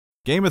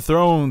Game of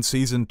Thrones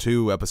Season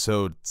 2,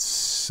 Episode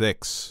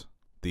 6,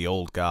 The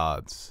Old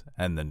Gods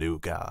and the New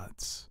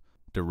Gods.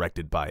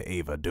 Directed by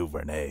Ava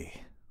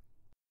DuVernay.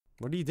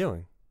 What are you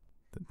doing?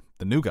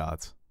 The New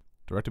Gods.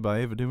 Directed by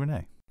Ava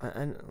DuVernay.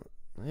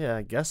 Yeah,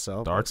 I guess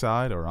so.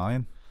 Darkseid,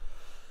 Orion.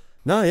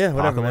 No, yeah,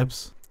 whatever.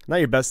 Apocalypse. Not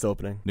your best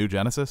opening. New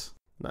Genesis.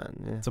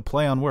 Yeah. It's a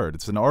play on word.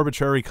 It's an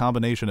arbitrary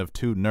combination of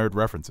two nerd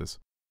references.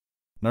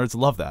 Nerds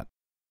love that.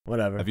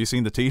 Whatever. Have you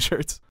seen the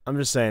t-shirts? I'm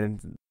just saying,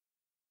 it's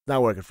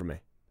not working for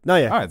me. No,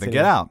 yeah. All right, then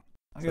get out.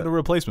 I got a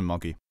replacement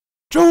monkey.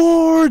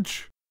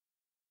 George!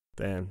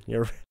 Damn,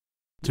 you're...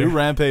 Two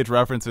Rampage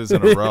references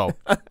in a row.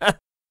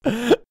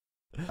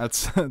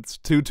 That's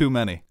too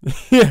many.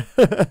 Yeah.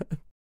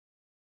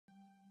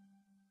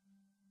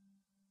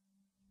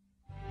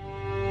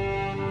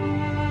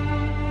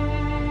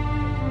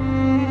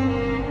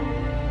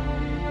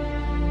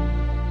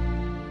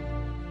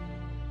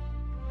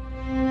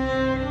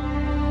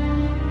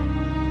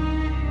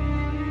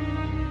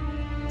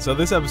 So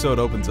this episode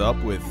opens up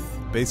with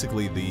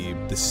basically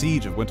the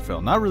siege of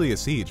Winterfell. Not really a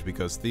siege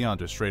because Theon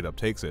just straight up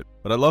takes it.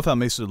 But I love how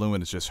Maester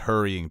Luwin is just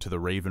hurrying to the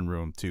Raven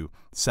Room to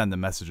send the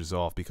messages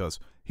off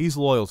because he's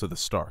loyal to the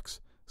Starks.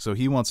 So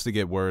he wants to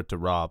get word to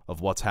Robb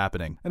of what's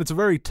happening. And it's a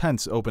very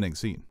tense opening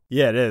scene.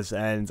 Yeah, it is.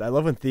 And I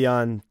love when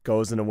Theon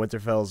goes into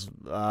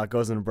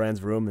goes into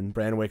Bran's room and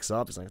Bran wakes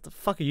up. He's like, what the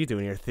fuck are you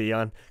doing here,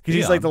 Theon? Because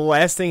he's like, the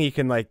last thing he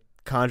can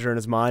conjure in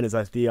his mind is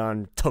that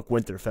Theon took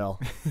Winterfell.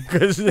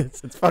 Because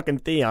it's fucking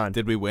Theon.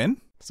 Did we win?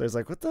 So he's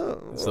like, what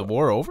the... Is the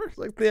war over? He's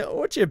like, Theon,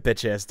 what your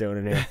bitch ass doing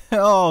in here?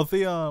 Oh,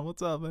 Theon,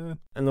 what's up, man?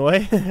 And the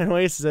way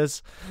he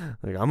says,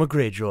 like, I'm a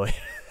Greyjoy.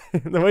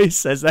 The way he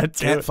says that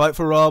too. Can't fight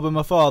for Robb and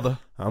my father.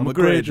 I'm a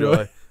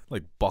Greyjoy.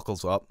 Like,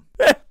 buckles up.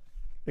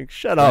 Like,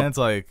 shut up. It's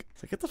like,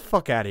 get the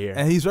fuck out of here.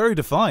 And he's very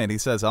defiant. He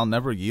says, I'll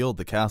never yield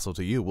the castle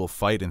to you. We'll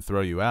fight and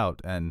throw you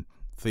out. And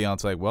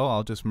Theon's like, well,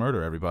 I'll just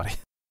murder everybody.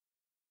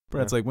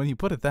 Brad's like, when you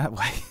put it that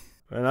way.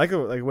 And I like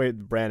the way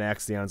Bran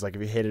asks Theon's like,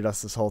 if you hated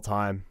us this whole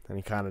time, and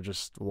he kind of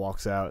just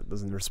walks out,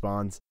 doesn't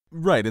respond.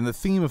 Right, and the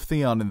theme of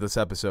Theon in this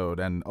episode,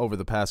 and over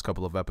the past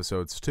couple of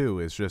episodes too,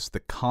 is just the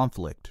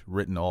conflict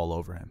written all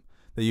over him.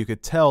 That you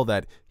could tell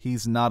that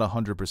he's not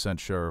 100%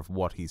 sure of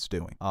what he's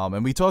doing.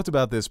 And we talked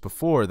about this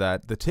before,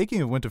 that the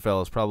taking of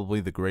Winterfell is probably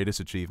the greatest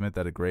achievement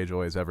that a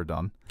Greyjoy has ever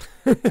done.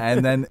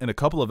 And then in a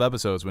couple of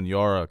episodes when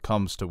Yara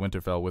comes to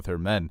Winterfell with her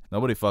men,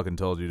 nobody fucking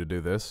told you to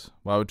do this.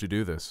 Why would you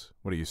do this?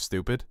 What are you,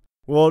 stupid?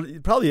 Well,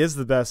 it probably is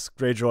the best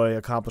Greyjoy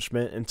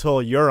accomplishment until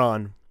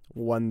Euron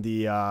won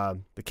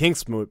the King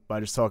Smoot by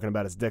just talking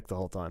about his dick the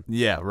whole time.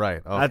 Yeah,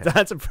 right. Okay.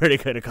 That's a pretty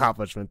good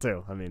accomplishment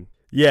too. I mean...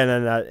 Yeah, and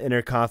then that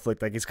inner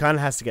conflict, he kind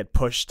of has to get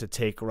pushed to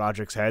take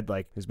Roderick's head.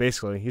 He's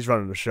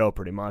running the show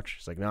pretty much.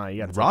 He's like, nah,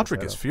 you got to.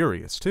 Roderick is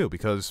furious too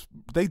because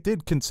they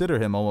did consider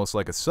him almost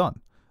like a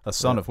son of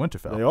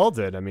Winterfell. They all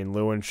did. I mean,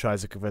 Luwin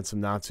tries to convince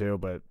him not to,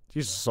 but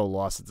he's just so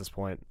lost at this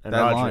point. And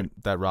that line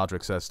that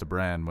Roderick says to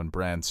Bran when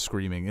Bran's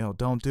screaming,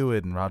 don't do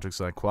it, and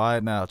Roderick's like,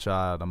 quiet now,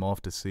 child. I'm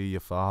off to see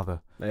your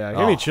father. Yeah,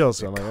 give me chills.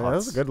 So I'm like,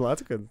 that's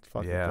a good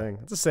fucking thing.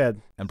 It's a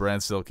sad. And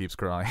Bran still keeps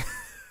crying.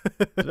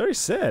 It's very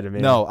sad. I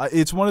mean, no,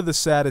 it's one of the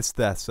saddest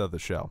deaths of the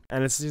show.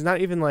 And he's not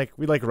even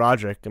we like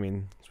Roderick. I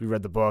mean, we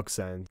read the bbooks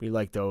and we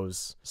like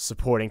those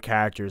supporting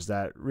characters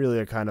that really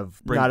are kind of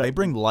they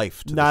bring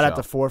life to not the at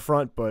the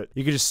forefront, but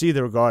you could just see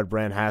the regard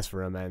Bran has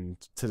for him and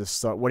to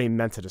what he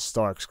meant to the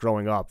Starks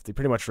growing up. They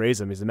pretty much raised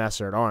him. He's the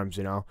master at arms,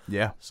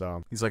 Yeah.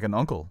 So he's like an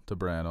uncle to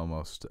Bran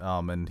almost.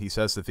 And he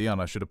says to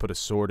Theon, I should have put a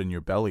sword in your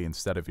belly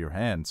instead of your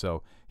hand.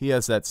 So he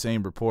has that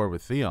same rapport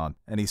with Theon.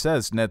 And he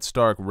says, Ned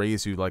Stark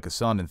raised you like a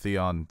son, and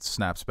Theon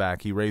snaps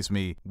back. He raised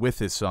me with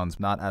his sons,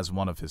 not as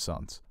one of his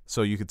sons.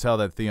 So you could tell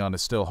that Theon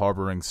is still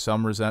harboring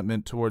some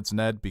resentment towards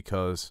Ned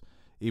because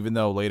even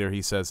though later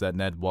he says that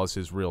Ned was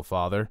his real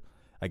father,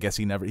 I guess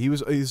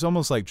he's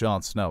almost like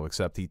Jon Snow,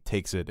 except he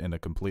takes it in a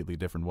completely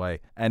different way.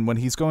 And when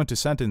he's going to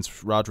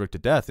sentence Roderick to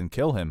death and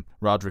kill him,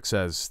 Roderick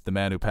says the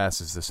man who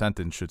passes the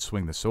sentence should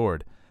swing the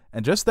sword.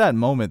 And just that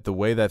moment, the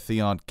way that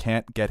Theon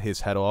can't get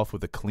his head off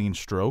with a clean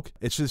stroke,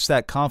 it's just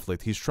that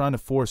conflict. He's trying to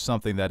force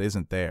something that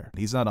isn't there.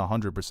 He's not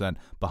 100%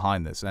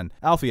 behind this. And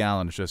Alfie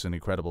Allen is just an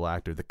incredible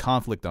actor. The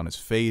conflict on his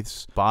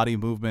face, body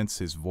movements,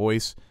 his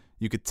voice,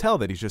 you could tell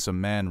that he's just a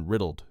man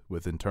riddled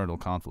with internal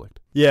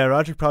conflict. Yeah,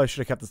 Roderick probably should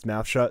have kept his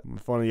mouth shut.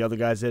 If one of the other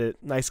guys did it,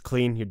 nice,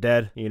 clean, you're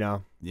dead,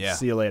 Yeah.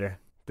 See you later.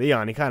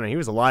 Theon, he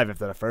was alive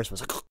after the first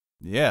was like,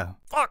 yeah.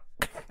 Fuck.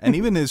 And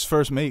even his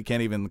first mate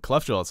can't even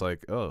Cleftjaw. It's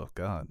like, oh,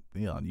 God,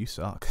 Theon, you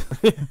suck.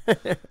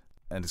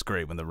 And it's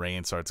great when the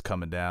rain starts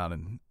coming down.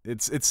 And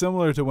it's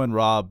similar to when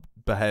Robb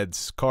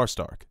beheads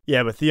Karstark.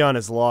 Yeah, but Theon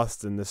is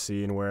lost in this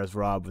scene, whereas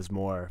Robb was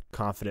more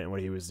confident in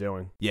what he was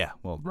doing. Yeah,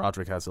 well,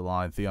 Roderick has the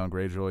line, Theon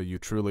Greyjoy, you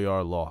truly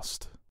are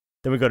lost.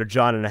 Then we go to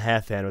John and a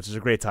Half Hand, which is a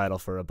great title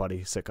for a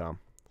buddy sitcom.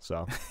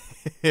 So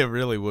it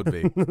really would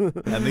be.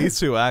 And these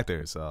two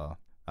actors,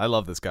 I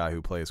love this guy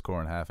who plays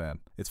Corin Halfhand.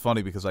 It's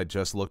funny because I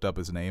just looked up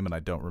his name and I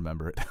don't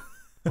remember it.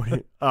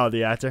 Oh,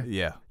 the actor?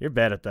 Yeah. You're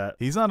bad at that.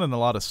 He's not in a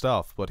lot of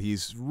stuff, but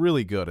he's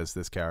really good as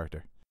this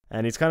character.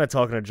 And he's kind of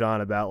talking to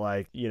Jon about,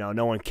 like, you know,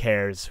 no one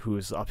cares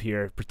who's up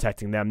here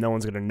protecting them. No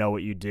one's going to know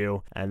what you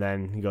do. And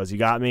then he goes, you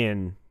got me?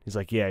 And he's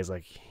like, yeah. He's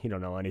like, you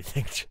don't know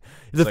anything.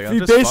 He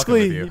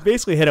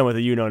basically hit him with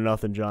a you know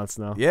nothing, Jon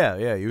Snow.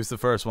 Yeah, he was the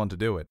first one to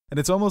do it. And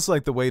it's almost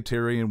like the way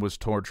Tyrion was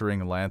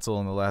torturing Lancel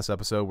in the last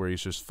episode where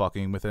he's just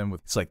fucking with him.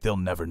 It's like, they'll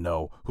never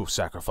know who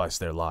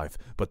sacrificed their life,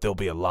 but they'll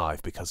be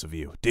alive because of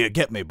you. Do you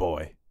get me,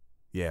 boy?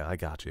 Yeah, I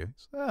got you.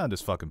 I'm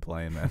just fucking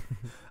playing, man.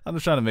 I'm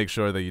just trying to make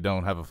sure that you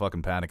don't have a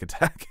fucking panic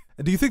attack.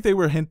 Do you think they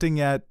were hinting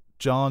at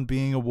Jon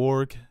being a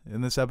warg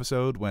in this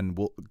episode when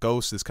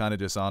Ghost is kind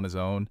of just on his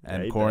own?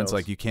 And Corran's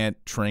like, you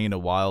can't train a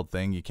wild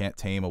thing. You can't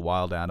tame a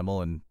wild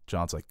animal. And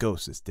Jon's like,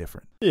 Ghost is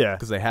different. Yeah.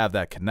 Because they have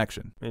that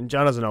connection. And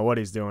Jon doesn't know what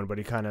he's doing, but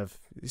he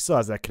still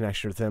has that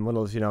connection with him.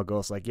 Little, you know,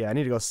 Ghost like, yeah, I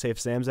need to go save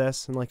Sam's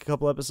ass in like a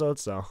couple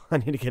episodes, so I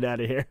need to get out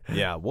of here.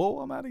 Yeah, well,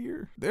 I'm out of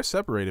here. They're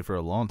separated for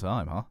a long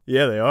time, huh?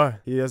 Yeah, they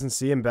are. He doesn't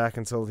see him back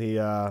until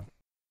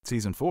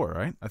Season 4,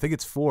 right? I think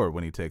it's 4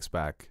 when he takes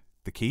back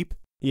the keep.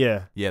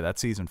 Yeah. Yeah,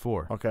 that's season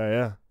 4. Okay,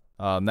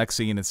 yeah. Next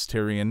scene is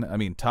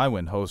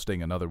Tywin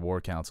hosting another war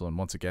council, and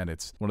once again,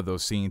 it's one of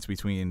those scenes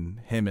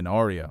between him and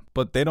Arya.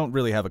 But they don't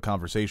really have a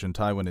conversation.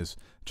 Tywin is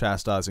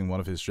chastising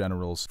one of his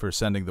generals for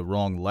sending the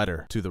wrong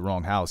letter to the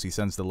wrong house. He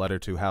sends the letter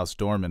to House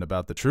Dorman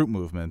about the troop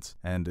movement,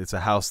 and it's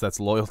a house that's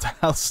loyal to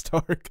House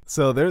Stark.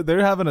 So they're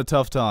having a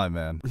tough time,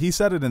 man. He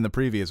said it in the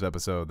previous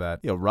episode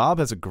that, you know, Robb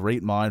has a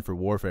great mind for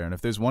warfare, and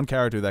if there's one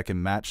character that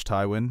can match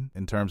Tywin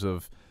in terms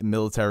of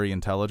military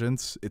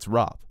intelligence, it's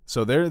Robb.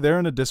 So they're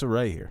in a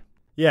disarray here.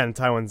 Yeah, and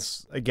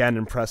Tywin's, again,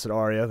 impressed at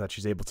Arya that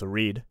she's able to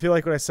read. I feel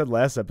like what I said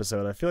last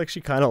episode, I feel like she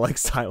kind of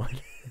likes Tywin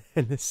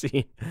in this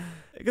scene.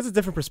 It gets a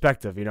different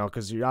perspective, you know,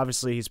 because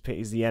obviously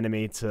he's the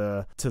enemy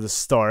to the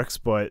Starks,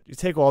 but you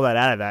take all that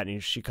out of that,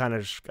 and she kind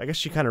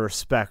of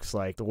respects,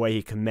 like, the way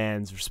he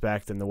commands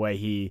respect and the way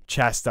he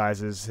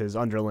chastises his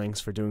underlings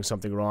for doing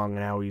something wrong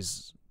and how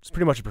he's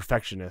pretty much a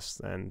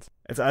perfectionist. And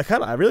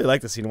I really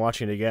like the scene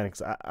watching it again,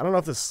 because I don't know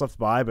if this slipped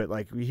by, but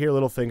like we hear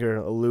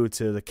Littlefinger allude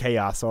to the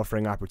chaos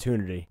offering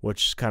opportunity,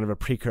 which is kind of a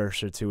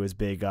precursor to his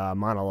big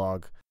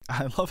monologue.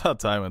 I love how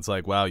Tywin's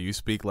like, wow, you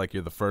speak like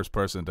you're the first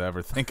person to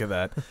ever think of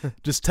that.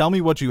 Just tell me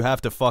what you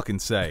have to fucking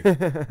say.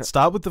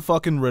 Stop with the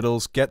fucking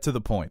riddles, get to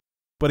the point.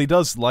 But he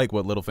does like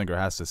what Littlefinger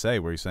has to say,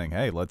 where he's saying,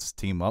 hey, let's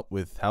team up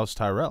with House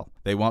Tyrell.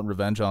 They want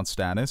revenge on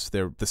Stannis.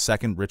 They're the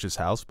second richest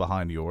house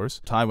behind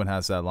yours. Tywin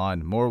has that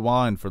line, more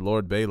wine for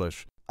Lord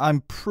Baelish.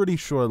 I'm pretty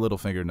sure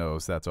Littlefinger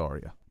knows that's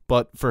Arya.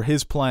 But for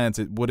his plans,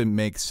 it wouldn't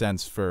make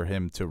sense for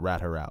him to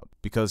rat her out,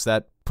 because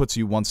that puts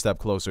you one step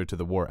closer to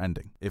the war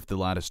ending, if the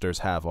Lannisters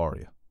have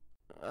Arya.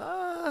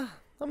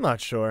 I'm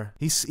not sure.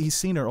 He's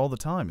seen her all the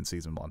time in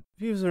season 1.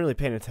 He wasn't really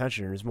paying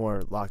attention. He was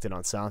more locked in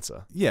on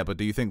Sansa. Yeah, but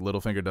do you think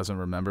Littlefinger doesn't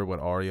remember what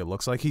Arya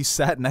looks like? He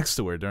sat next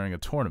to her during a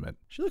tournament.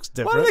 She looks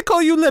different. Why do they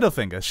call you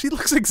Littlefinger? She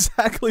looks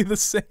exactly the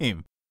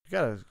same.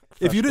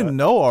 If you didn't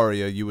know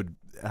Arya, you would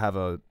have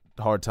a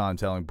hard time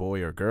telling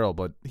boy or girl,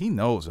 but he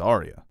knows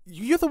Arya.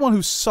 You're the one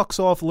who sucks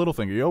off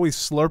Littlefinger. You're always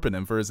slurping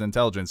him for his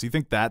intelligence. You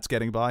think that's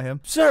getting by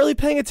him? She's not really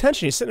paying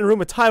attention. He's sitting in a room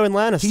with Tywin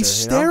Lannister. He's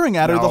staring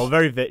at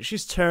her.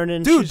 She's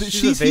turning. Dude,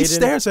 she's he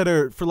stares at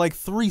her for like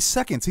 3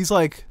 seconds. He's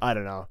like, I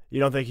don't know. You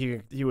don't think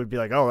he would be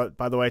like, oh,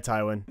 by the way,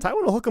 Tywin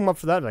will hook him up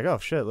for that? Like, oh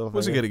shit, Littlefinger.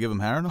 Was he gonna give him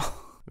Harrenhal?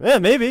 Yeah,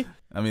 maybe.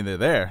 I mean, they're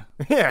there.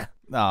 Yeah.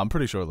 Nah, I'm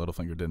pretty sure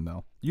Littlefinger didn't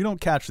know. You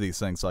don't catch these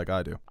things like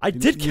I do. I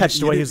did catch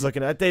the way he's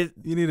looking at it.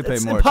 You need to pay more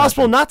attention. It's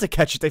impossible not to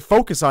catch it. They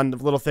focus on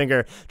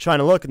Littlefinger trying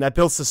to look, and that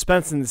builds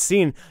suspense in the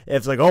scene.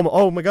 It's like,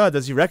 oh my god,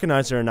 does he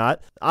recognize her or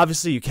not?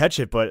 Obviously, you catch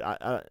it,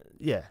 but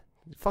yeah,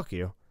 fuck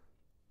you.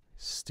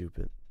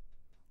 Stupid.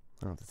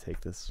 I don't have to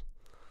take this.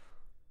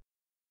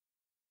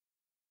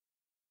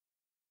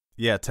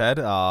 Yeah, Ted,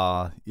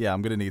 I'm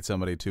going to need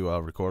somebody to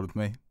record with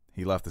me.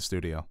 He left the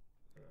studio.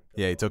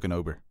 Yeah, he took an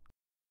Uber.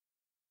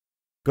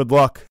 Good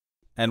luck.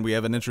 And we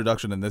have an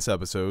introduction in this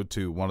episode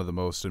to one of the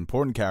most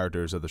important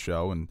characters of the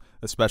show, and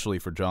especially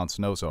for Jon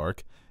Snow's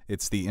arc.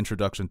 It's the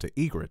introduction to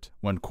Ygritte.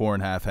 When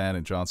Qhorin Halfhand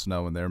and Jon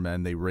Snow and their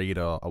men, they raid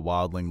a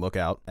wildling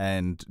lookout,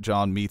 and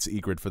Jon meets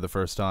Ygritte for the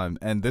first time.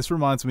 And this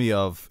reminds me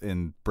of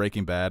in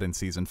Breaking Bad in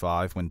season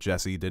 5 when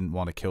Jesse didn't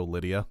want to kill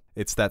Lydia.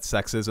 It's that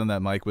sexism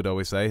that Mike would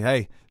always say,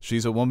 hey,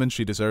 she's a woman,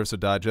 she deserves to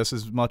die just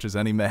as much as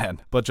any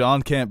man. But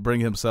Jon can't bring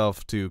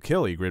himself to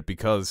kill Ygritte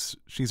because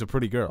she's a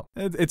pretty girl.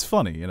 It's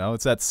funny, you know?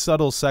 It's that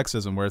subtle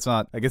sexism where it's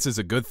not, I guess it's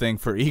a good thing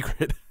for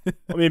Ygritte.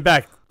 I mean,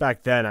 back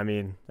then, I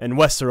mean, in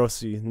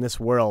Westeros, in this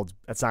world,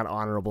 that's not an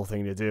honorable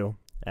thing to do.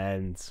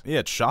 And yeah,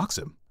 it shocks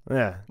him.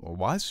 Yeah. Well,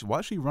 why is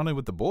she running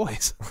with the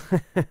boys?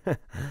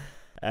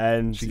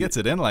 And she gets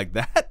it in like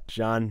that.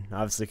 Jon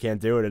obviously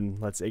can't do it and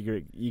lets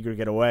Ygritte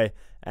get away.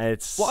 And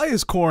it's why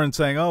is Qhorin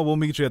saying, "Oh, we'll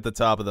meet you at the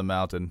top of the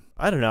mountain"?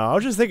 I don't know. I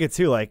was just thinking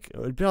too, like it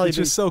would probably it's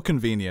just so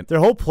convenient. Their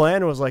whole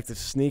plan was like to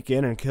sneak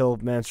in and kill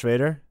Mance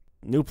Rayder.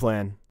 New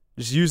plan.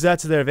 Just use that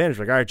to their advantage.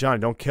 Like, all right, Jon,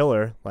 don't kill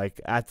her. Like,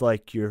 act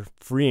like you're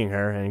freeing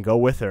her and go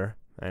with her.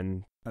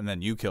 And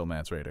then you kill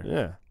Mance Rayder.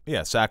 Yeah.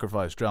 Yeah,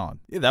 sacrifice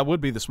Jon. Yeah, that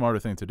would be the smarter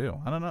thing to do.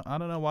 I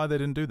don't know why they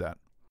didn't do that.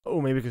 Oh,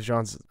 maybe because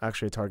Jon's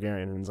actually a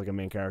Targaryen and is like a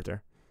main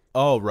character.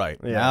 Oh, right.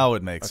 Yeah. Now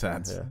it makes Okay,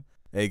 sense.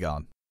 yeah.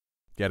 Aegon.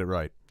 Get it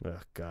right. Oh,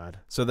 God.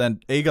 So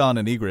then Aegon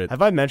and Ygritte.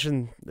 Have I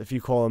mentioned if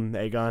you call him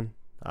Aegon,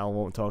 I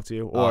won't talk to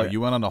you? Or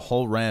You went on a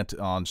whole rant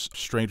on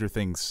Stranger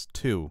Things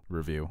 2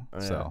 review. Oh,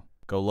 yeah. So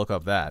go look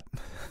up that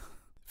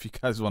if you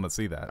guys want to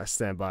see that. I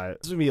stand by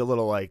it. This would be a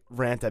little like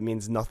rant that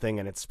means nothing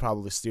and it's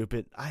probably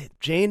stupid.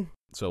 Jane?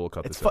 So we'll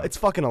cut this out. It's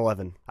fucking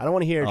 11. I don't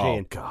want to hear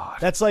Jane. Oh, God.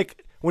 That's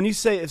like when you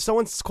say, if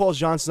someone calls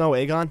Jon Snow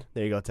Aegon,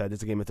 there you go, Ted.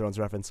 It's a Game of Thrones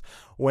reference.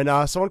 When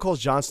someone calls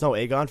Jon Snow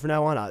Aegon from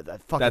now on, I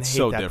fucking That's hate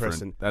so that different.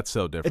 person. That's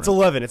so different. It's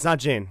 11. It's not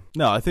Jane.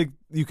 No, I think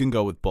you can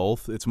go with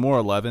both. It's more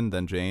 11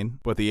 than Jane,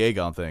 but the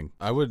Aegon thing.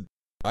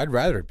 I'd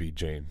rather it be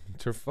Jane.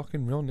 It's her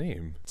fucking real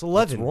name. It's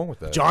 11. What's wrong with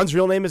that? John's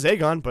real name is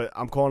Aegon, but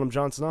I'm calling him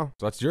Jon Snow.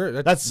 So that's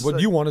That's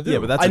what you want to do. Yeah,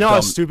 but that's I know a how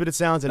dumb, stupid it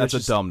sounds. And that's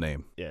it's a dumb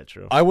name. Yeah,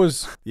 true.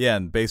 Yeah,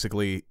 and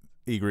basically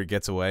Ygritte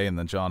gets away, and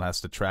then Jon has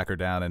to track her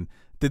down. And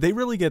did they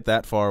really get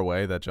that far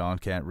away that Jon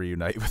can't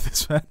reunite with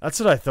this man? That's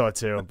what I thought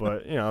too,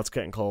 but it's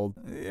getting cold.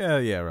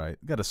 Yeah, right.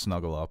 Got to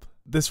snuggle up.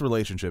 This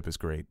relationship is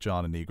great,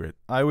 Jon and Ygritte.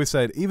 I always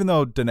said, even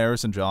though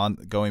Daenerys and Jon,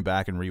 going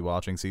back and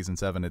rewatching season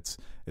 7, it's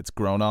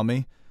grown on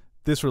me.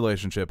 This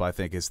relationship, I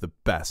think, is the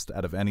best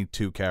out of any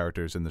two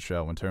characters in the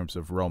show in terms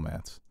of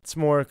romance. It's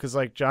more because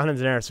like Jon and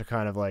Daenerys are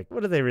kind of like,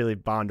 what do they really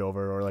bond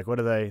over, or like what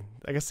do they?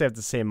 I guess they have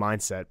the same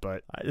mindset,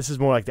 but this is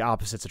more like the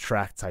opposites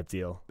attract type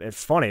deal.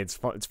 It's funny. It's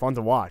fun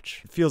to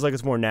watch. It feels like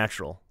it's more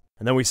natural.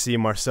 And then we see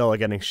Marcella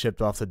getting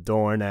shipped off to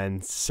Dorne,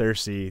 and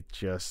Cersei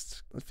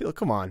just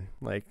come on.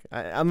 Like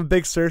I'm a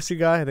big Cersei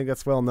guy. I think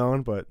that's well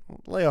known, but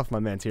lay off my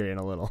man Tyrion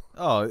a little.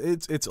 Oh,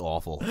 it's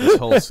awful this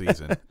whole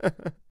season.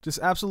 Just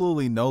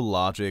absolutely no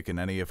logic in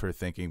any of her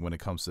thinking when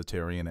it comes to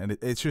Tyrion, and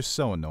it's just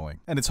so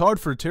annoying. And it's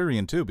hard for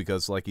Tyrion too,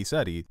 because like he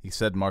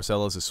said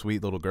Marcella's a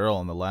sweet little girl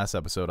in the last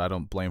episode. I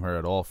don't blame her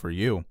at all for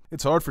you.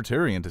 It's hard for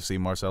Tyrion to see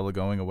Marcella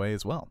going away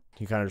as well.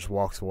 He kind of just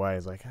walks away.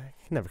 He's like, I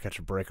can never catch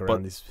a break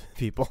around these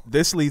people.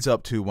 This leads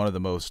up to one of the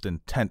most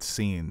intense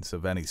scenes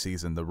of any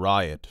season, the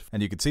riot.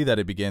 And you can see that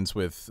it begins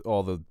with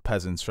all the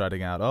peasants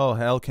shouting out, "Oh,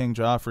 hail King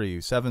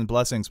Joffrey, 7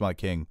 blessings, my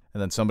king."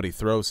 And then somebody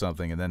throws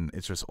something, and then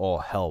it's just all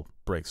hell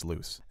breaks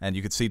loose. And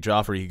you can see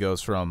Joffrey, he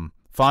goes from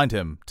find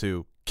him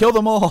to kill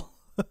them all.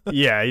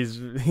 Yeah,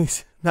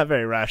 he's not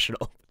very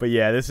rational. But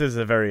yeah, this is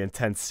a very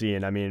intense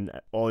scene. I mean,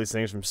 all these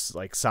things from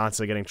like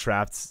Sansa getting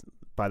trapped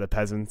by the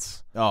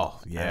peasants. Oh,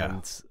 yeah.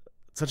 And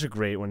such a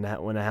great when the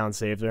Hound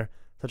saved her.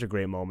 Such a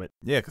great moment.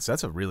 Yeah, because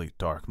that's a really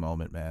dark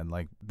moment, man.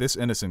 Like, this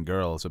innocent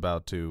girl is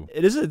about to...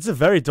 It's a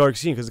very dark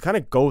scene because it kind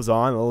of goes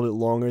on a little bit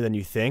longer than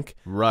you think.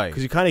 Right.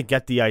 Because you kind of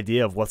get the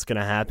idea of what's going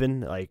to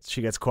happen. Like,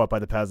 she gets caught by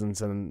the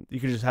peasants, and you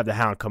can just have the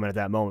Hound come in at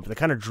that moment. But they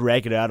kind of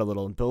drag it out a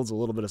little and builds a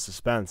little bit of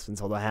suspense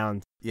until the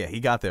Hound... Yeah, he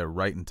got there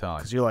right in time.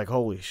 Because you're like,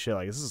 holy shit,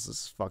 like, this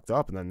is fucked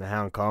up. And then the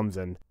Hound comes,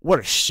 and what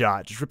a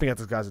shot. Just ripping out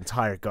this guy's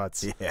entire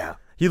guts. Yeah.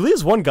 He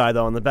leaves one guy,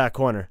 though, in the back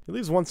corner. He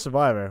leaves one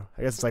survivor.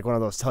 I guess it's like one of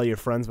those tell your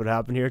friends what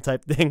happened here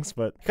type things,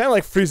 but he kind of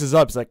like freezes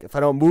up. He's like, if I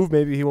don't move,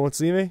 maybe he won't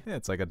see me. Yeah,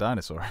 it's like a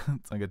dinosaur.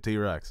 It's like a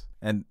T-Rex.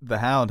 And the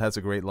Hound has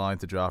a great line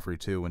to Joffrey,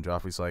 too, when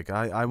Joffrey's like,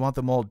 I want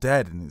them all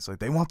dead. And he's like,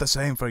 they want the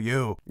same for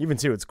you. Even,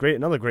 too, it's great.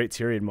 Another great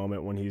Tyrion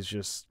moment when he's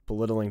just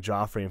belittling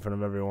Joffrey in front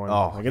of everyone.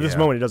 Oh, like, in this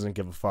moment, he doesn't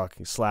give a fuck.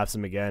 He slaps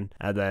him again,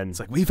 and then... It's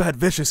like, we've had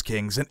vicious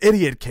kings and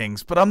idiot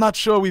kings, but I'm not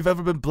sure we've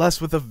ever been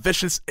blessed with a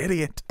vicious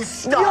idiot.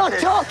 You're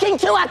talking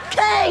to a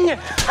king!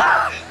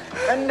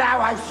 And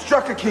now I've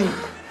struck a king.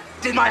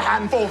 Did my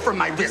hand fall from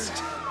my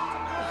wrist?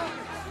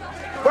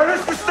 Where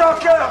is the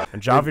stalker?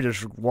 And Joffrey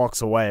just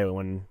walks away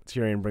when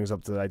Tyrion brings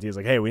up the idea. He's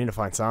like, hey, we need to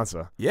find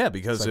Sansa. Yeah,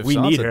 because like, if we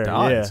Sansa need her,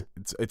 dies,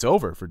 it's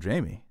over for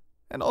Jaime.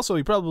 And also,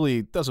 he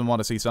probably doesn't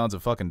want to see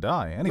Sansa fucking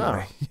die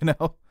anyway, you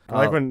know? I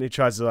like when he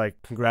tries to, like,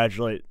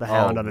 congratulate the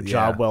Hound on a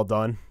job well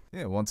done.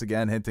 Yeah, once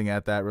again, hinting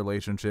at that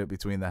relationship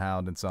between the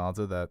Hound and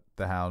Sansa, that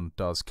the Hound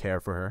does care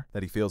for her,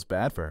 that he feels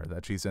bad for her,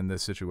 that she's in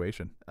this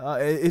situation.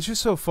 It's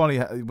just so funny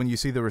when you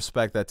see the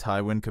respect that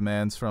Tywin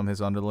commands from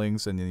his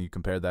underlings, and then you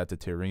compare that to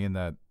Tyrion,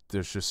 that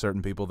there's just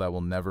certain people that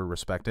will never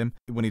respect him.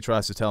 When he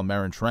tries to tell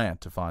Meryn Trant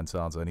to find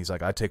Sansa, and he's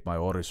like, I take my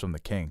orders from the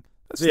king.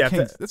 That's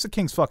the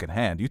king's fucking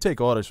hand. You take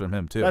orders from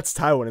him, too. That's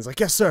Tywin. He's like,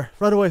 yes, sir.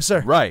 Right away,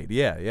 sir. Right,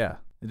 yeah.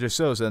 It just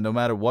shows that no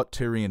matter what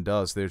Tyrion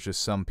does, there's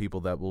just some people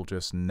that will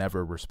just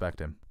never respect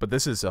him. But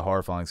this is a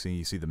horrifying scene.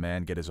 You see the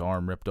man get his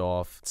arm ripped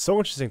off. It's so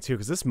interesting, too,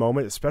 because this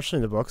moment, especially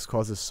in the books,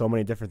 causes so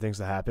many different things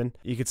to happen.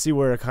 You could see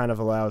where it kind of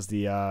allows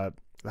the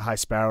High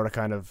Sparrow to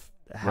kind of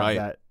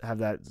have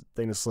that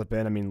thing to slip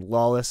in. I mean,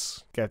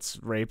 Lawless gets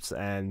raped,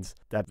 and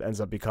that ends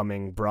up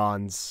becoming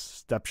Bronn's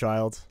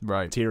stepchild,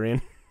 right?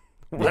 Tyrion.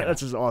 Yeah.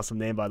 That's just an awesome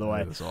name, by the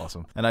way. That's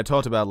awesome. And I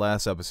talked about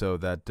last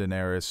episode that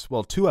Daenerys,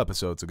 well, 2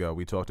 episodes ago,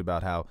 we talked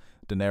about how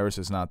Daenerys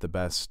is not the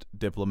best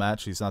diplomat.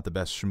 She's not the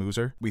best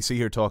schmoozer. We see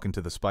her talking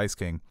to the Spice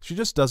King. She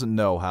just doesn't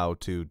know how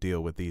to deal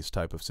with these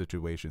type of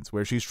situations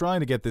where she's trying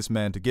to get this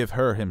man to give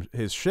her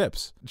his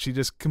ships. She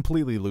just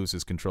completely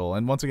loses control.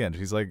 And once again,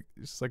 she's like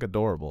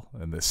adorable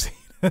in this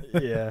scene.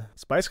 Yeah.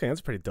 Spice King, that's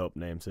a pretty dope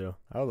name, too.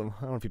 I don't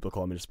want people to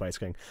call me the Spice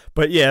King.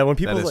 But yeah, when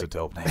people... That is a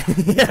dope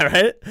name.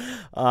 Yeah,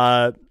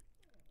 right?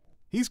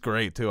 He's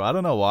great, too. I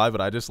don't know why,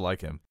 but I just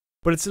like him.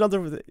 But it's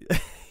another...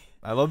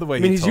 I love the way I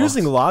mean, he he's talks.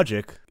 using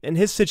logic. In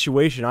his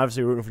situation,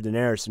 obviously rooting for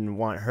Daenerys and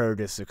want her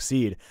to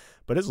succeed.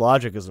 But his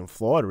logic isn't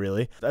flawed,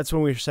 really. That's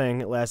when we were saying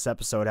last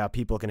episode how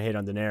people can hate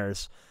on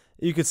Daenerys.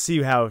 You could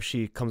see how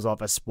she comes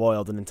off as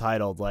spoiled and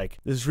entitled. Like,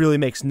 this really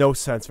makes no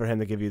sense for him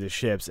to give you the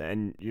ships,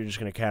 and you're just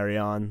going to carry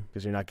on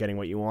because you're not getting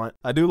what you want.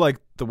 I do like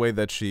the way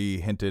that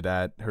she hinted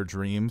at her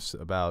dreams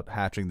about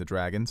hatching the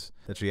dragons,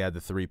 that she had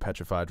the 3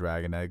 petrified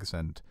dragon eggs,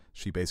 and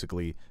she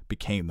basically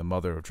became the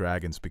mother of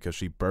dragons because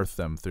she birthed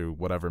them through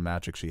whatever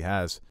magic she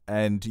has.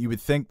 And you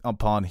would think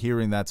upon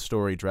hearing that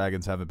story,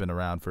 dragons haven't been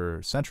around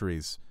for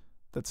centuries,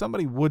 that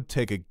somebody would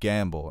take a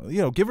gamble.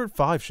 You know, give her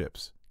 5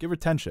 ships. Give her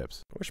 10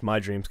 ships. I wish my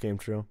dreams came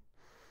true.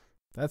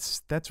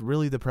 That's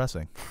really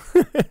depressing.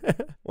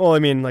 Well, I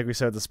mean, like we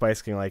said with the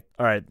Spice King, like,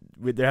 all right,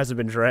 there hasn't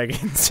been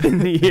dragons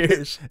in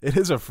years. It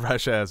is a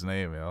fresh-ass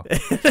name, yo.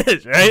 It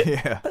is, right?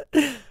 Yeah.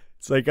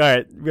 It's like, all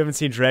right, we haven't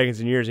seen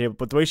dragons in years,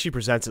 but the way she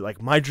presents it,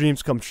 like, my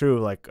dreams come true,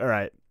 like, all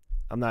right,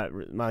 I'm not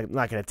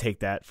going to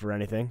take that for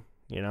anything,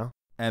 you know?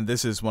 And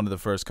this is one of the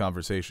first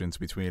conversations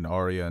between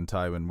Arya and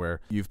Tywin where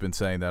you've been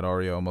saying that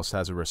Arya almost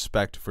has a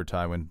respect for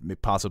Tywin,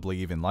 possibly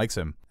even likes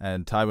him.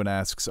 And Tywin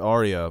asks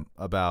Arya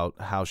about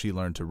how she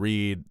learned to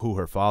read, who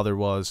her father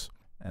was.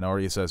 And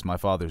Arya says, my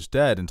father's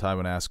dead. And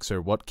Tywin asks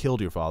her, what killed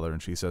your father?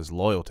 And she says,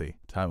 loyalty.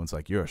 Tywin's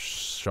like, you're a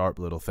sharp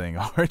little thing,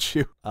 aren't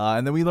you?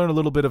 And then we learn a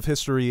little bit of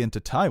history into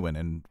Tywin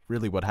and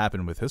really what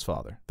happened with his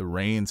father, the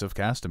reigns of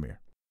Castamere.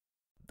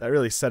 That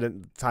really said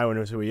it. Tywin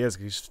was who he is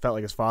because he felt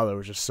like his father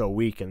was just so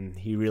weak, and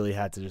he really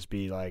had to just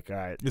be like, all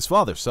right. His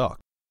father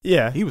sucked.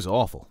 Yeah. He was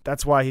awful.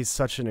 That's why he's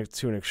such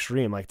to an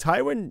extreme. Like,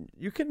 Tywin,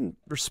 you can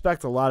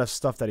respect a lot of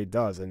stuff that he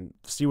does and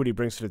see what he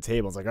brings to the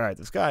table. It's like, all right,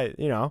 this guy,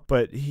 you know,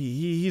 but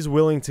he's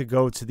willing to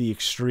go to the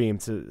extreme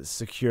to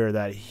secure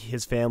that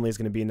his family is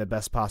going to be in the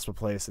best possible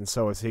place, and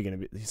so is he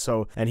going to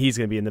be. And he's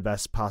going to be in the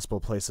best possible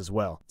place as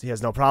well. He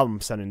has no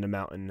problem sending the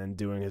mountain and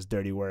doing his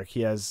dirty work.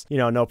 He has, you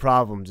know, no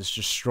problem just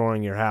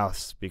destroying your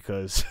house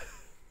because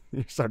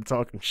you start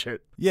talking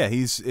shit. Yeah,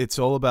 it's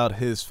all about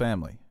his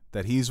family.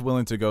 That he's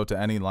willing to go to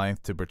any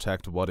length to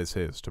protect what is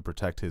his, to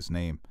protect his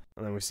name.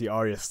 And then we see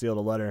Arya steal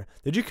the letter.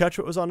 Did you catch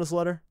what was on this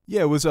letter?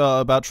 Yeah, it was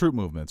about troop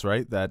movements,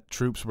 right? That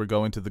troops were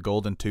going to the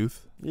Golden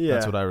Tooth. Yeah.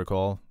 That's what I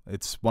recall.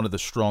 It's one of the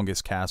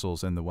strongest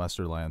castles in the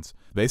Westerlands.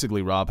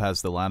 Basically, Robb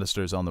has the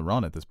Lannisters on the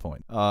run at this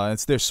point.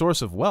 It's their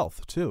source of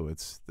wealth, too.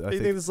 Do you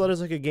think this letter's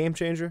like a game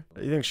changer?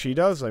 You think she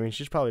does? I mean,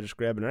 she's probably just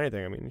grabbing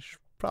anything. I mean, she should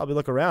probably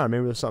look around.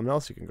 Maybe there's something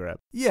else you can grab.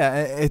 Yeah,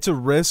 it's a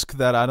risk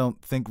that I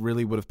don't think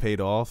really would have paid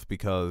off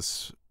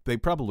because they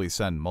probably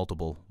send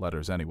multiple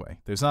letters anyway.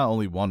 There's not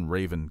only one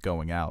Raven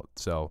going out,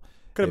 so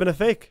Could have been a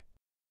fake.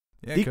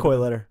 yeah, Decoy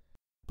letter.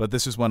 But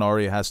this is when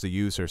Arya has to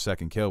use her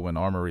second kill, when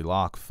Armory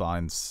Locke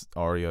finds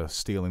Arya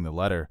stealing the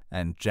letter.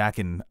 And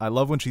Jaqen, I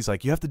love when she's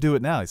like, you have to do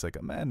it now. He's like,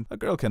 a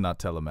girl cannot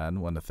tell a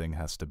man when a thing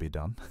has to be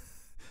done.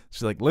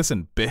 She's like,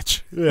 listen,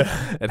 bitch.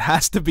 Yeah. It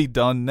has to be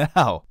done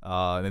now.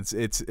 And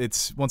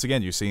it's once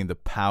again, you're seeing the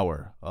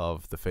power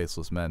of the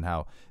Faceless Men,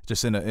 how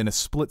just in a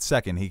split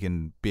second he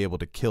can be able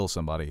to kill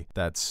somebody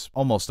that's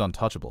almost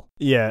untouchable.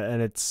 Yeah,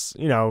 and it's,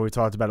 you know, we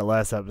talked about it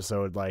last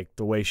episode, like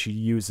the way she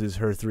uses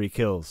her 3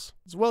 kills.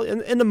 Well,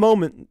 in the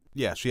moment,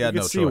 Yeah, she had you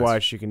no can see choice. why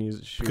she can use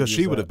it. Because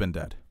she would have been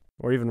dead.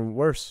 Or even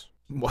worse.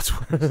 What's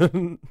worse? I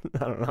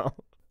don't know.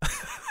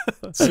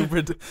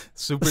 Super dead.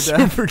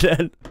 Super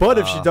dead. But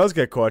if she does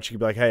get caught, she could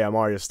be like, hey, I'm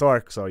Arya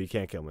Stark, so you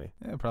can't kill me.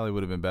 Yeah, it probably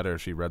would have been better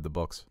if she read the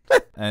books.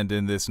 And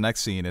in this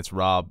next scene, it's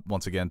Robb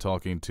once again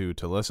talking to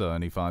Talissa,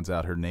 and he finds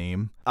out her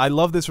name. I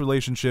love this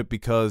relationship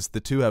because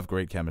the two have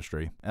great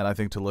chemistry, and I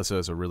think Talissa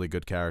is a really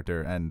good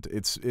character. And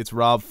it's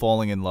Robb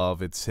falling in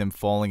love. It's him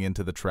falling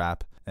into the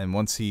trap. And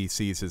once he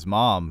sees his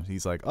mom,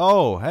 he's like,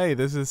 oh, hey,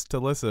 this is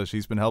Talissa.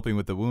 She's been helping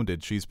with the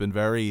wounded. She's been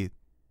very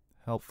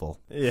helpful.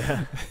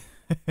 Yeah.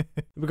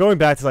 But going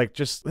back to like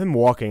just him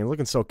walking,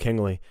 looking so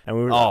kingly, and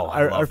we were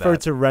I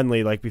referred to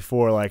Renly like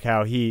before, like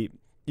how you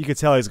could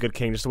tell he's a good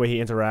king just the way he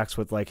interacts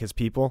with like his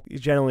people. He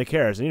genuinely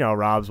cares. And, you know,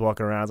 Robb's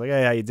walking around, it's like,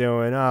 hey, how you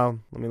doing? Oh,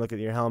 let me look at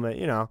your helmet.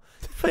 You know,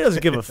 he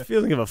doesn't give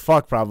a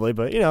fuck probably,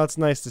 but you know, it's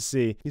nice to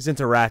see he's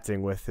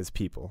interacting with his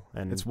people,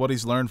 and it's what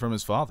he's learned from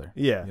his father.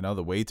 Yeah, you know,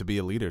 the way to be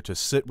a leader, to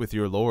sit with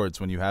your lords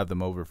when you have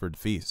them over for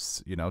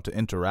feasts. You know, to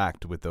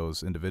interact with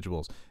those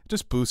individuals, it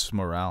just boosts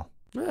morale.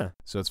 Yeah.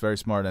 So it's very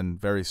smart and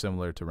very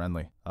similar to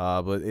Renly.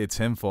 But it's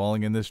him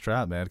falling in this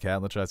trap, man.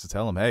 Catelyn tries to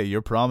tell him, hey,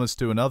 you're promised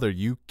to another.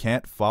 You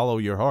can't follow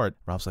your heart.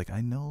 Robb's like, I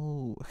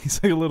know.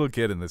 He's like a little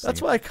kid in this That's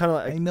scene. why I kind of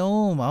like... I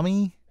know,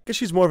 mommy. I guess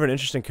she's more of an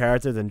interesting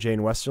character than Jane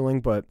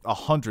Westerling, but...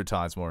 100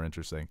 times more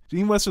interesting.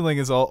 Jane Westerling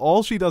is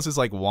all she does is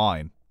like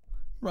whine.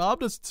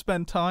 Robb doesn't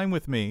spend time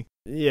with me.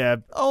 Yeah.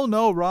 Oh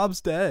no, Robb's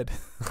dead.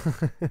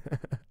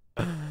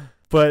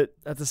 But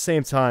at the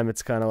same time,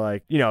 it's kind of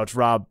like, you know, it's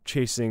Robb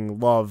chasing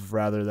love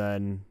rather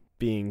than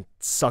being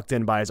sucked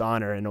in by his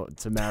honor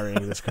to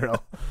marrying this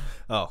girl.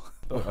 Oh,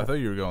 I thought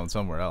you were going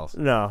somewhere else.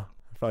 No,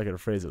 I probably could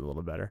have phrased it a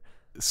little better.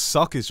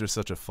 Suck is just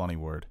such a funny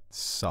word.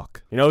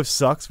 Suck. You know who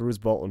sucks? Roose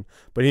Bolton.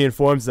 But he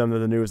informs them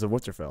of the news of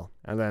Winterfell.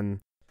 And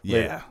then...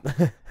 Yeah.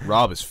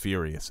 Rob is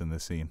furious in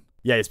this scene.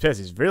 Yeah, he's pissed.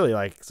 He's really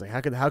like, it's like,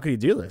 how could he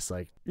do this?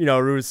 Like, you know,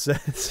 Roose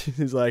says,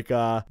 he's like,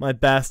 my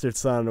bastard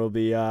son will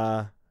be,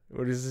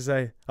 what does he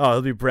say? Oh,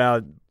 he'll be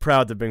proud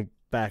to bring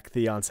back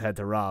Theon's head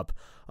to Rob.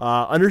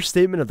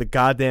 Understatement of the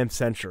goddamn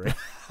century.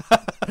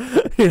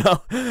 You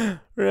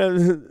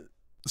know?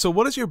 So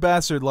what is your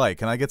bastard like?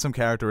 Can I get some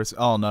characteristics?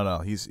 Oh, no.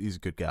 He's a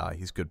good guy.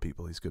 He's good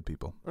people.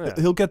 Yeah.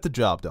 He'll get the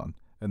job done.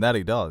 And that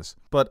he does.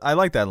 But I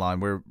like that line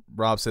where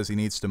Rob says he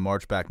needs to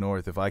march back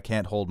north. If I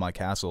can't hold my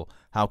castle,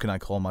 how can I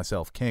call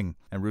myself king?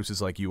 And Roose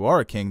is like, you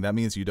are a king. That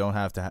means you don't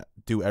have to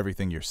do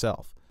everything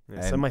yourself.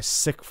 Yeah, send my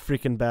sick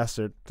freaking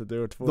bastard to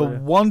do it for the you.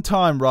 one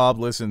time Rob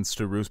listens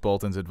to Roose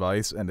Bolton's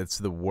advice, and it's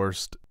the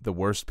worst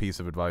piece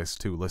of advice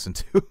to listen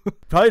to.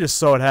 Probably just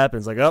so it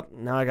happens. Like, oh,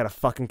 now I gotta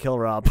fucking kill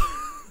Rob.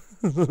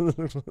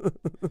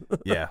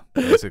 Yeah,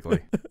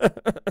 basically.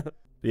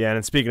 Yeah,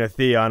 and speaking of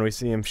Theon, we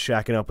see him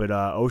shacking up with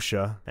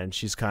Osha, and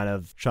she's kind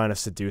of trying to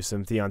seduce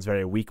him. Theon's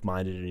very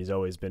weak-minded, and he's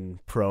always been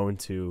prone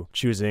to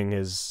choosing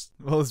his...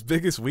 Well, his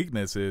biggest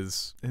weakness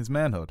is his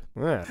manhood.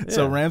 Yeah.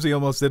 So Ramsay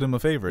almost did him a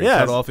favor. He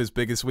cut off his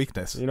biggest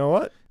weakness. You know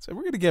what? So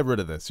we're going to get rid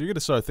of this. You're going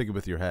to start thinking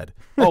with your head.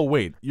 Oh,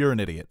 wait, you're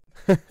an idiot.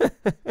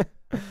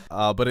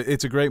 But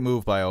it's a great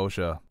move by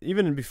Osha.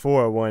 Even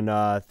before, when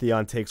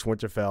Theon takes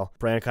Winterfell,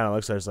 Bran kind of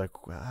looks at her, like,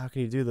 how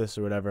can you do this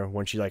or whatever,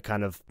 when she like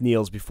kind of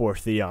kneels before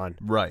Theon.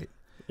 Right.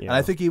 You know? And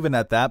I think even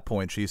at that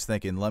point, she's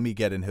thinking, let me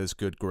get in his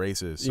good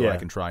graces so I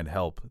can try and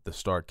help the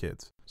Stark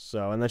kids.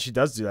 So, and then she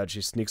does do that.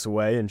 She sneaks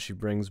away, and she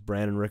brings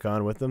Bran and Rick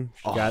on with them.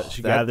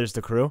 She gathers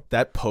the crew.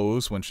 That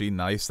pose when she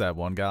knifes that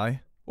one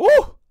guy.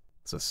 Woo!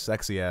 It's a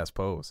sexy-ass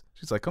pose.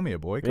 She's like, come here,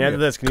 boy. Come after here.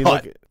 this,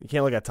 you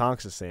can't look at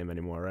Tonks the same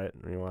anymore, right?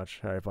 When you watch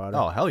Harry Potter.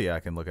 Oh, hell yeah, I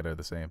can look at her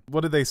the same.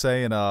 What did they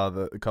say in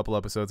a couple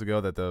episodes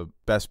ago? That the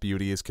best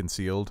beauty is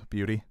concealed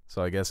beauty.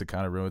 So I guess it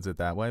kind of ruins it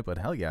that way. But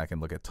hell yeah, I can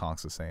look at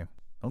Tonks the same.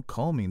 Don't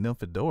call me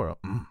Nymphadora.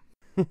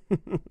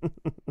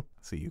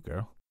 See you,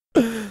 girl.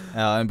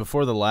 And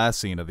before the last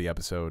scene of the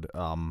episode,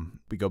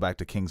 we go back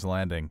to King's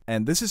Landing.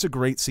 And this is a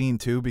great scene,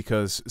 too,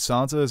 because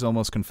Sansa is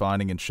almost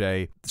confiding in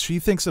Shae. She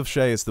thinks of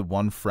Shae as the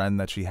one friend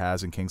that she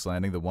has in King's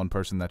Landing, the one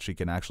person that she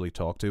can actually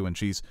talk to, and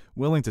she's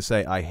willing to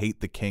say, I hate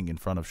the king in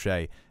front of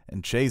Shae.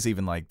 And Shae's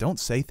even like, don't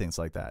say things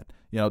like that.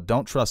 You know,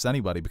 don't trust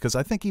anybody, because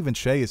I think even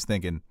Shae is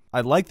thinking, I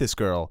like this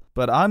girl,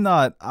 but I'm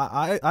not,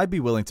 I'd be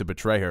willing to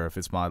betray her if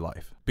it's my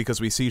life. Because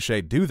we see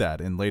Shae do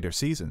that in later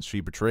seasons.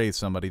 She betrays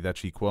somebody that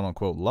she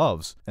quote-unquote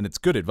loves, and it's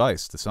good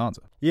advice to Sansa.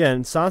 Yeah,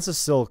 and Sansa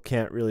still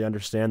can't really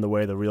understand the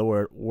way the real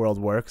world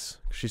works.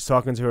 She's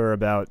talking to her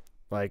about,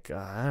 like,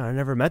 I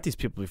never met these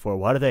people before.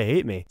 Why do they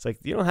hate me? It's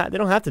like, they don't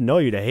have to know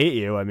you to hate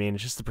you. I mean,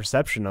 it's just the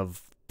perception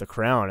of the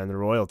crown and the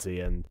royalty,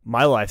 and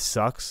my life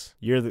sucks.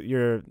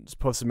 You're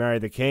supposed to marry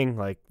the king.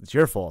 Like, it's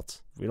your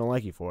fault. We don't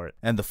like you for it.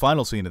 And the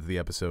final scene of the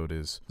episode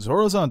is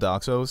Zoros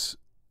Daxos.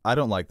 I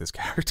don't like this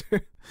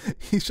character.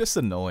 He's just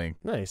annoying.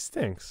 No, he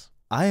stinks.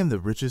 I am the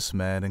richest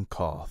man in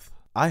Koth.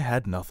 I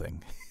had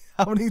nothing.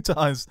 How many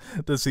times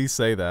does he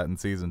say that in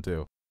season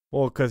 2?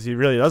 Well, because he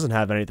really doesn't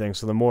have anything,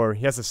 so the more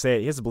he has to say it,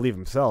 he has to believe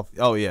himself.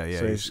 Oh, yeah.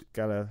 So he's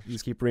got to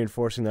keep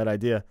reinforcing that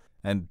idea.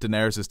 And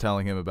Daenerys is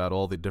telling him about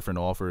all the different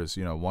offers.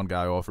 You know, one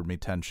guy offered me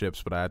 10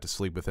 ships, but I had to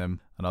sleep with him.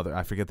 Another,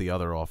 I forget the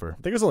other offer.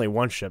 I think it was only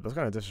one ship. That's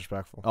kind of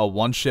disrespectful. Oh,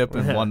 one ship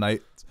and one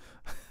night.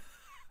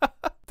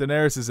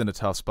 Daenerys is in a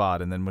tough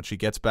spot, and then when she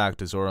gets back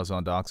to Zoros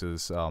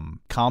Daxos'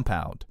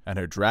 compound, and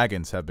her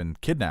dragons have been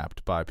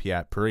kidnapped by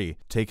Pyat Pree,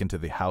 taken to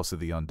the House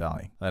of the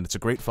Undying. And it's a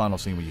great final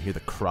scene where you hear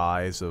the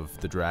cries of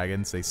the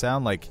dragons. They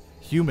sound like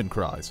human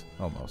cries,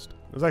 almost.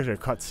 It was actually a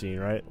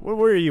cutscene, right? Where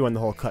were you in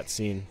the whole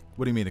cutscene?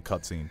 What do you mean a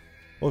cutscene?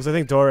 Well, because I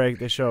think Dora,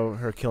 they show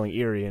her killing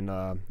Eerie in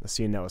a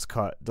scene that was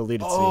cut,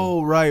 deleted scene.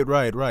 Oh, right.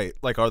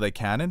 Like, are they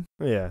canon?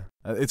 Yeah.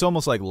 It's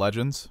almost like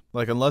Legends.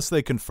 Like, unless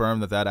they confirm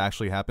that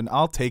actually happened,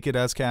 I'll take it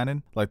as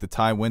canon, like the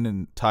Tywin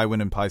and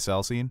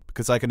Pycelle scene,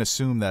 because I can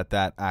assume that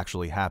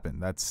actually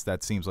happened.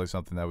 That seems like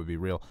something that would be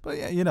real. But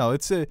yeah, you know,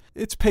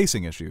 it's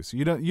pacing issues.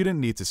 You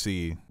didn't need to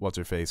see what's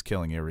her face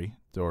killing Eerie,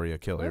 Doria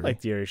kill Eerie. I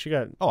liked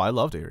Eerie. Oh, I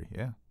loved Eerie.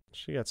 Yeah.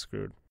 She got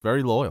screwed.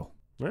 Very loyal.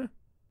 Yeah.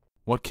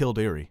 What killed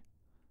Eerie?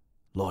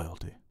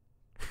 Loyalty.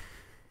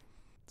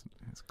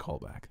 It's a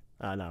callback.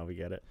 No, we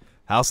get it.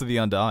 House of the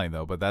Undying,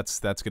 though, but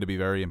that's going to be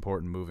very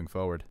important moving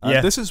forward.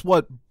 Yeah. This is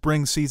what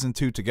brings season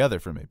 2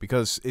 together for me,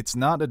 because it's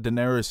not a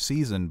Daenerys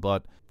season,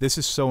 but this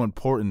is so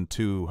important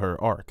to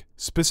her arc.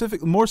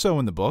 Specifically, more so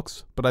in the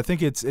books, but I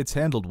think it's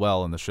handled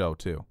well in the show,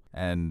 too.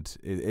 And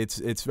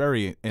it's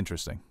very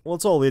interesting. Well,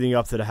 it's all leading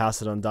up to the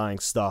House of the Undying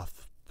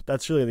stuff. But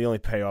that's really the only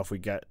payoff we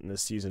get in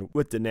this season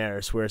with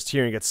Daenerys, whereas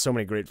Tyrion gets so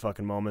many great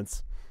fucking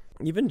moments.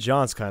 Even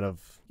Jon's kind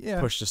of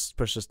pushed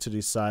us to the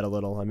side a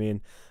little. I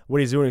mean,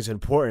 what he's doing is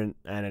important,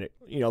 and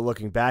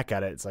looking back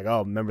at it, it's like,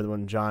 oh, remember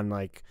when Jon,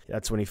 like,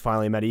 that's when he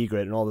finally met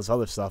Ygritte and all this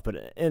other stuff.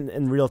 But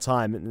in real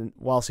time, and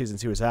while season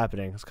 2 is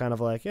happening, it's kind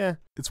of like, yeah,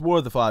 it's War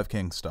of the Five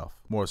Kings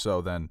stuff more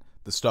so than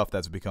the stuff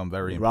that's become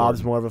very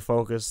Rob's important. more of a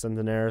focus than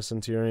Daenerys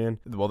and Tyrion.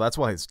 Well, that's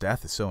why his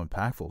death is so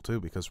impactful, too,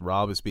 because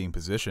Rob is being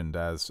positioned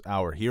as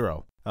our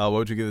hero. What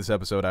would you give this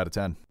episode out of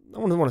 10?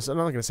 I'm not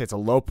going to say it's a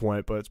low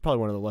point, but it's probably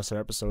one of the lesser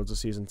episodes of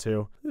season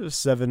 2. It was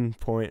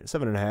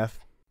 7.5.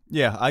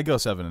 Yeah, I go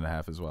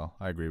 7.5 as well.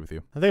 I agree with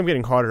you. I think I'm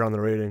getting harder on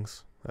the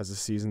ratings as the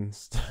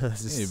seasons.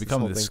 You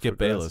become the Skip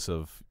Bayless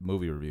of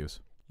movie reviews.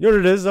 You know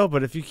what it is, though?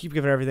 But if you keep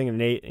giving everything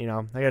an 8, I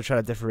got to try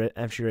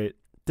to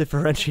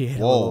differentiate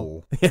a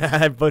little. Yeah,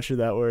 I butchered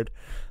that word.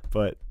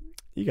 But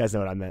you guys know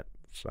what I meant,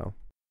 so.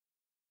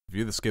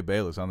 View the Skip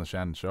Bayless on the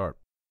Shannon Sharp.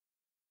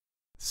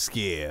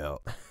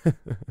 Skill.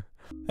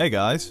 Hey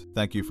guys,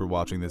 thank you for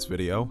watching this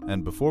video,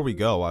 and before we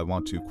go, I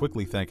want to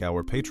quickly thank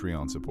our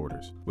Patreon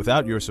supporters.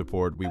 Without your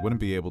support, we wouldn't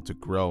be able to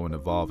grow and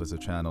evolve as a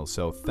channel,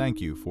 so thank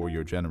you for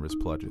your generous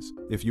pledges.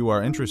 If you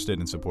are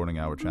interested in supporting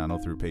our channel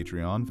through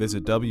Patreon,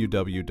 visit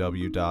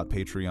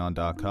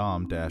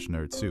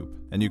www.patreon.com/nerdsoup,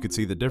 and you can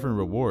see the different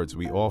rewards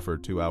we offer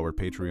to our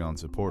Patreon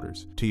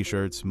supporters.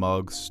 T-shirts,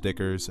 mugs,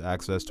 stickers,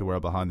 access to our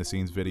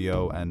behind-the-scenes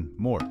video, and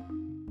more.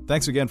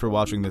 Thanks again for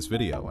watching this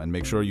video, and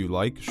make sure you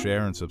like,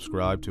 share, and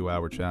subscribe to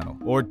our channel.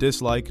 Or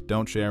dislike,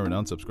 don't share, and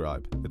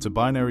unsubscribe. It's a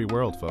binary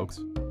world, folks.